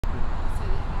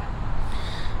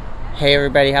Hey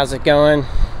everybody, how's it going?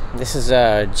 This is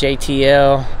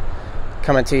JTL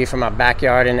coming to you from my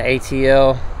backyard in the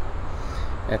ATL.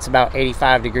 It's about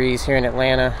 85 degrees here in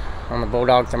Atlanta on the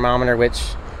Bulldog thermometer, which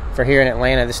for here in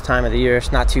Atlanta this time of the year,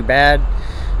 it's not too bad.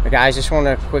 But guys, just want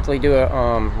to quickly do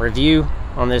a review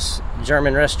on this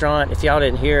German restaurant. If y'all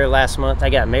didn't hear, last month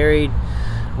I got married,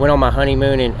 went on my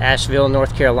honeymoon in Asheville,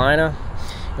 North Carolina,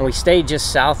 and we stayed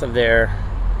just south of there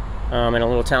in a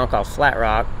little town called Flat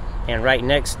Rock, and right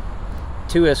next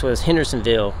to us was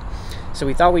Hendersonville. So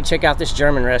we thought we'd check out this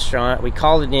German restaurant. We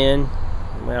called it in,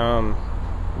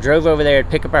 drove over there to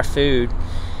pick up our food,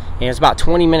 and it's about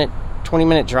 20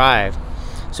 minute drive.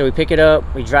 So we pick it up,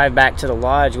 we drive back to the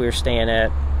lodge we were staying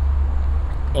at,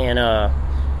 and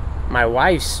my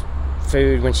wife's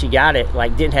food, when she got it,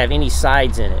 like didn't have any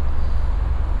sides in it.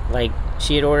 Like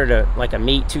she had ordered a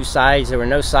meat, 2 sides, there were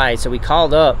no sides. So we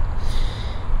called up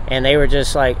and they were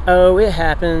just like, oh, it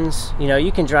happens, you know, you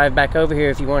can drive back over here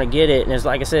if you want to get it. And it's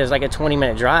like I said, it's like a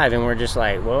 20-minute drive, and we're just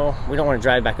like, well, we don't want to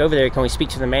drive back over there. Can we speak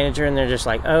to the manager? And they're just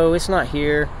like, oh, it's not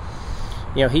here,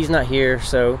 you know, he's not here,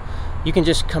 so you can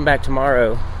just come back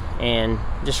tomorrow. And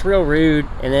just real rude.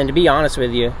 And then, to be honest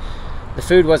with you, the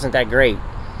food wasn't that great.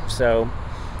 So,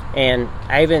 and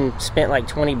I even spent like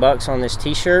 20 bucks on this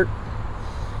t-shirt,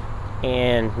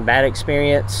 and bad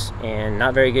experience and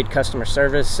not very good customer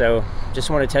service. So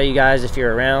just want to tell you guys, if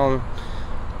you're around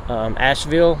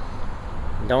Asheville,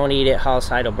 don't eat at Haus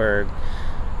Heidelberg.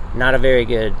 Not a very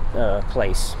good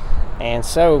place. And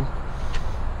so,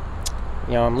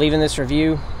 you know, I'm leaving this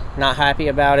review, not happy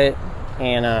about it.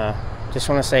 And just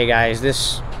want to say, guys,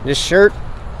 this shirt,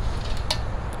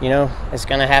 you know, it's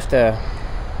gonna have to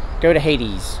go to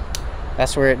Hades.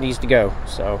 That's where it needs to go.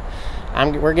 So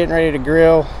we're getting ready to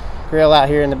grill out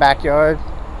here in the backyard,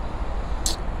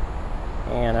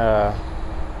 and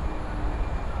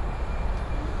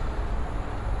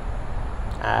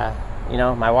you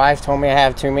know, my wife told me I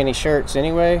have too many shirts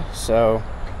anyway, so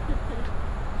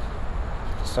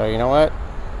you know what,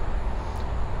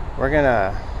 we're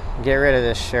gonna get rid of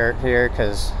this shirt here,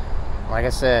 because like I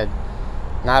said,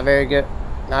 not very good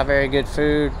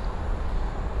food,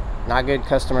 not good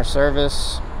customer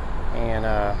service,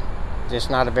 and just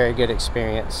not a very good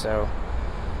experience. So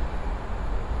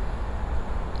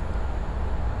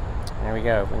there we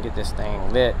go. We can get this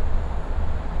thing lit.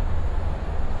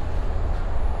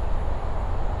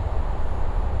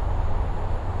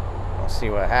 Let's see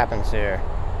what happens here.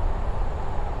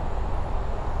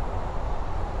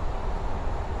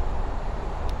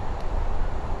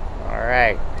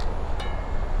 Alright,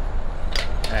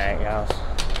 guys,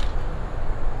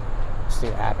 let's see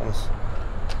what happens.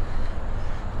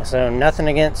 So nothing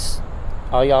against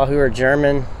all y'all who are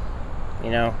German, you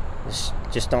know,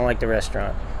 just don't like the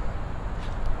restaurant.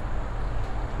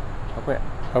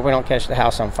 Hope we don't catch the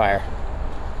house on fire.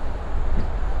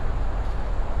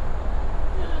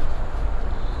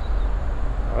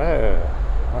 Whoa,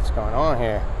 what's going on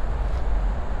here?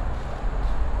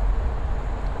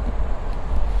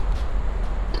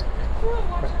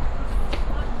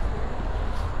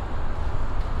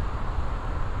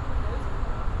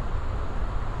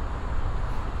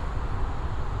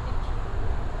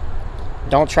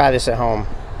 Don't try this at home.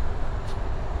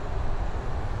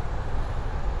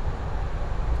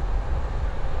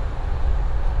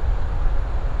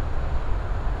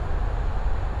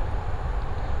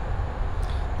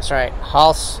 That's right,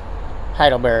 Haus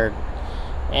Heidelberg.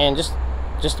 And just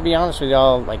to be honest with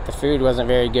y'all, like, the food wasn't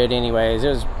very good anyways.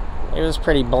 It was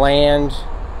pretty bland.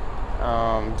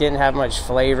 Didn't have much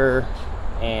flavor,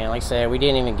 and like I said, we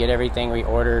didn't even get everything we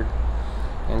ordered.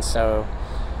 And so,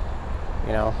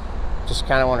 you know, just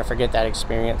kind of want to forget that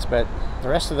experience. But the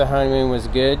rest of the honeymoon was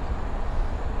good.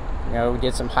 You know, we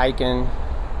did some hiking,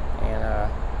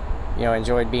 and you know,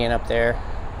 enjoyed being up there,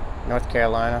 North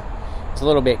Carolina. It's a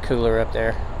little bit cooler up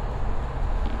there.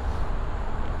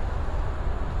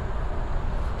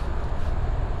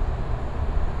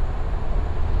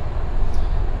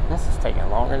 This is taking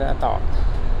longer than I thought.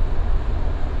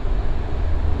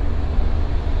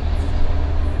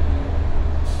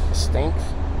 It stinks.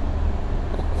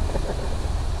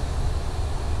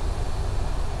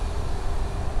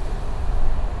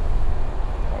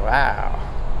 Wow.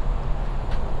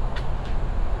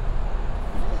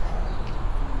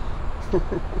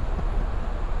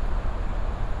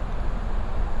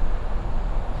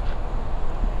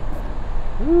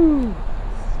 Woo.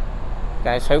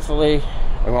 Guys, hopefully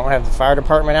we won't have the fire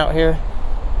department out here.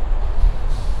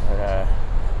 But,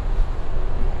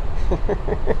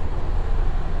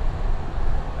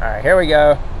 all right, here we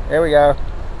go. Here we go.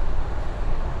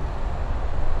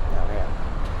 Oh, man.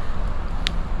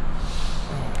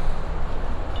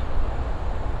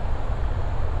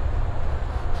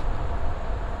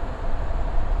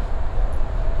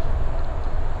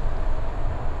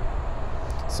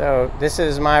 So this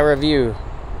is my review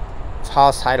of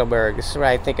Haus Heidelberg. This is what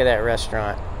I think of that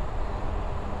restaurant.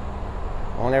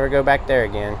 Won't ever go back there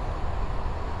again.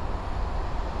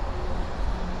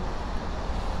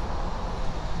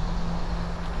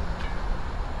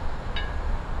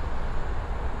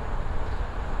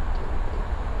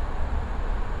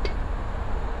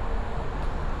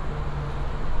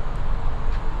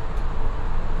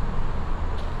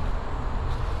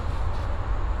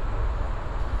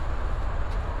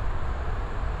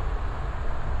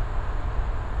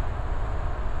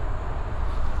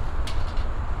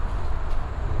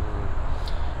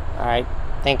 Alright,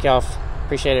 thank y'all.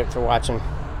 Appreciate it for watching.